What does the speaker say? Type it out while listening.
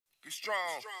it strong.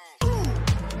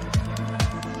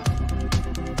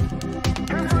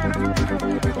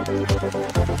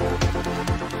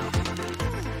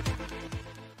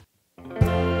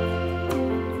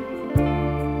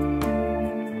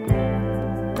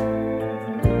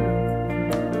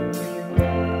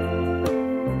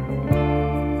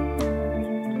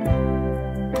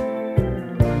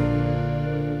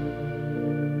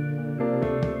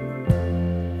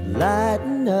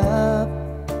 Lighten up,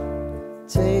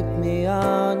 take me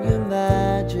on your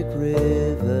magic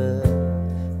river.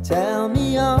 Tell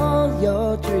me all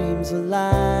your dreams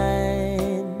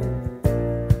align.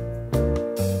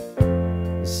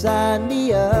 Sign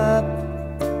me up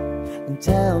and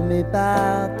tell me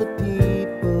about the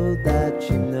people that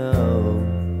you know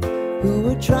who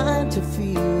are trying to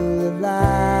feel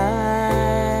alive.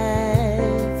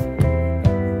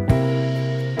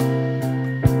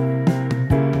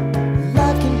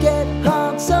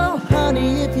 So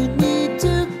honey, if you need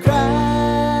to cry,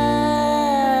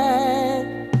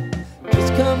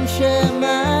 just come share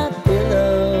my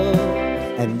pillow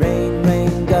and rain,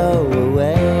 rain, go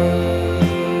away.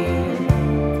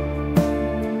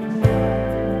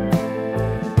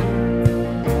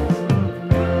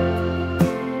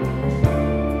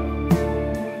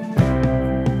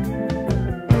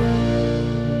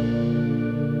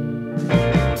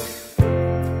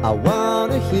 I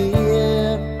wanna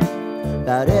hear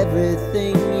about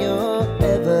everything you're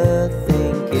ever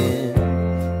thinking.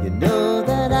 You know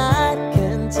that I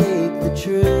can take the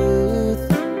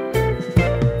truth.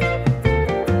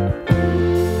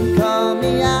 And call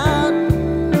me out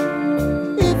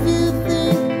if you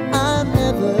think I'm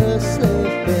ever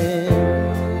slipping.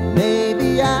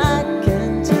 Maybe I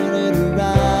can turn it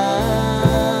around.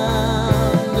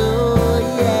 Oh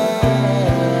yeah.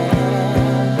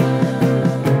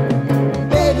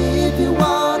 Baby, if you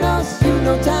want us, you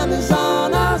know time is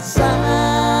on our side.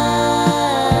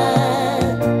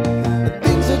 But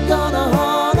things are gonna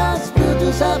haunt us, we'll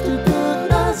just have to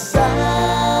put aside.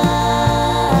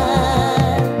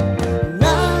 And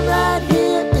I'm right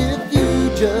here if you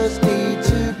just need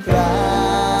to cry.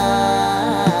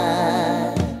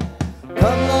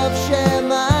 Come love, share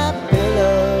my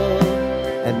pillow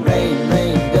and rain,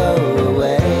 rain, go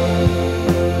away.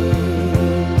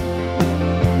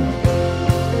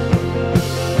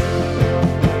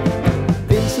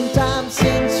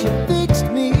 Since you fixed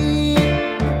me,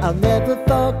 I'll never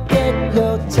forget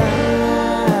your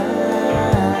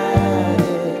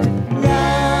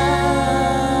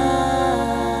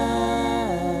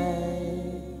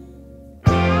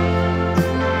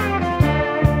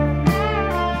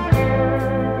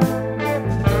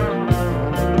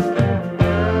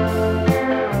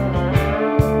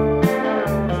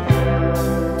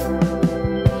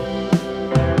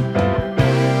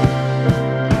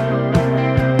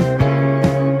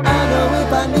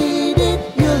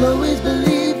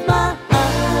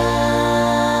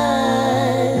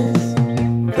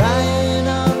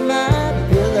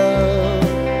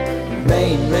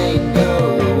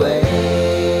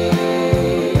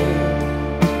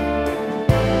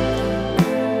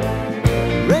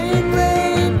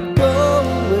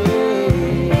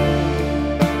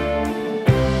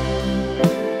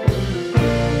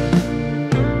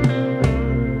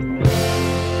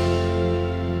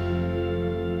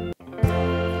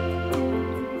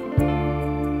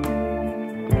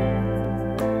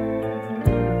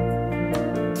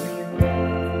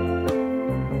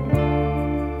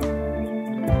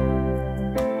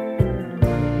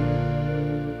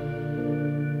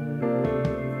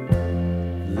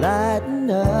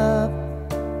Lighten up,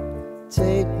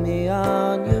 take me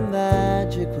on your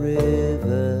magic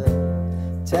river.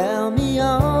 Tell me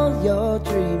all your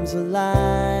dreams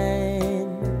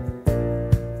align.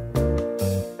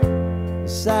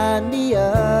 Sign me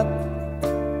up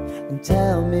and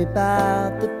tell me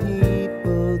about the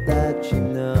people that you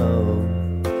know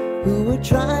who are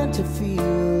trying to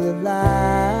feel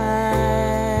alive.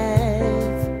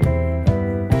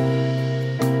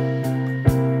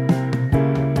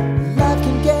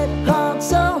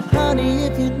 So honey,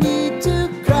 if you need to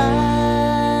cry,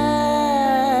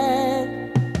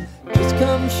 just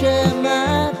come share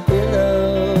my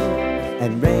pillow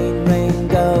and rain, rain,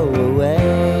 go away.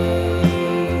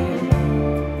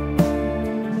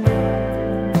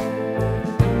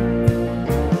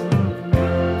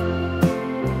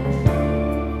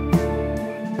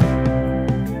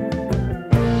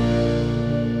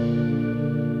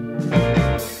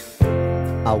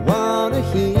 I wanna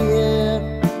hear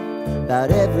about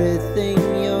everything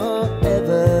you're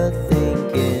ever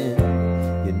thinking.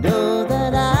 You know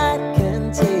that I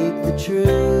can take the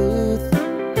truth.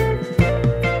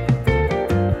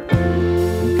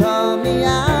 way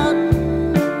out.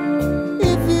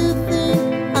 If you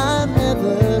think I'm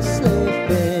never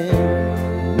slipping,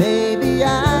 maybe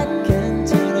I can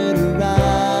turn it around.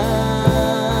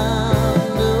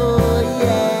 Oh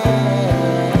yeah.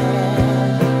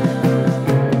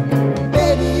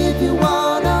 Baby, if you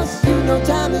want us, you know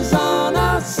time is on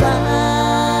our side.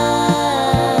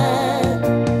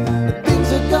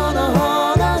 Things are gonna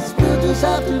haunt us, we'll just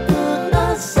have to put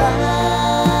aside.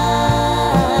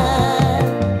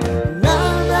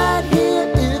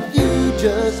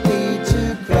 Just need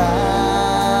to cry.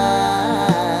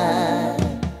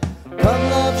 Come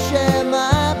love, share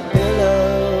my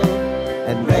pillow,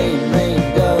 and rain, rain,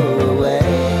 go away.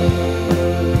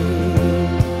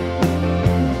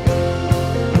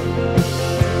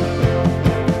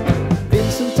 Been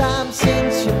some time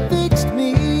since you fixed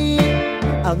me,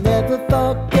 I'll never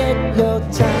forget your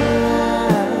time.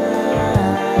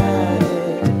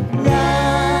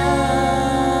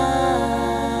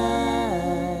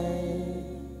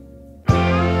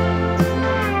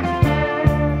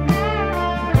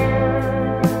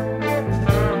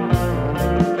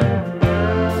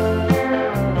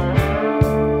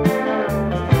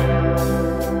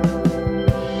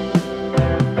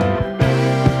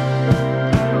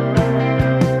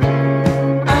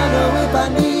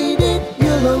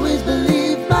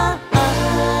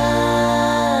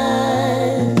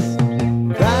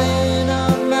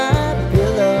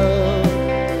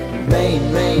 Rain,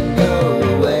 rain, go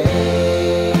away.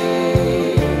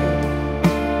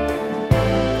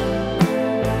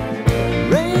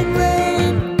 Rain,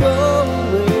 rain, go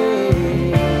away.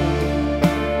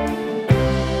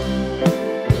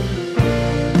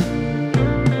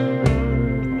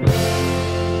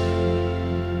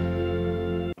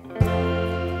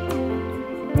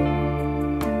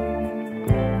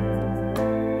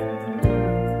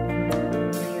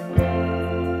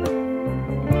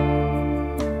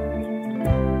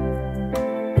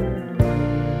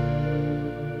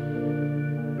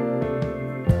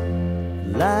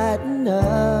 Lighten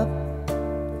up,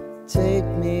 take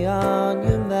me on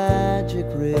your magic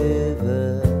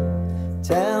river.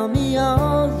 Tell me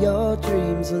all your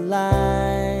dreams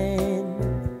align.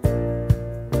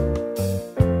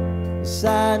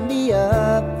 Sign me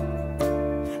up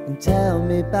and tell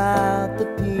me about the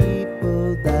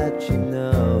people that you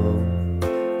know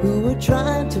who are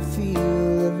trying to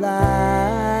feel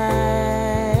alive.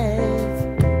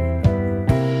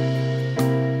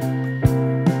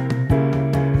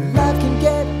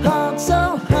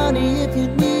 So honey, if you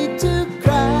need to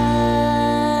cry,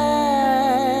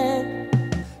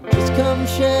 just come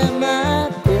share my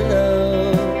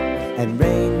pillow, and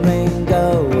rain, rain,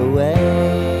 go away.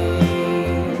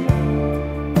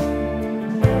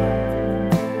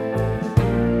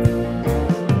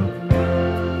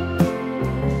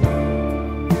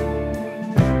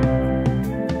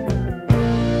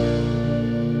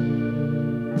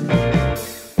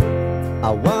 I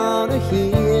wanna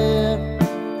hear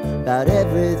about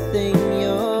everything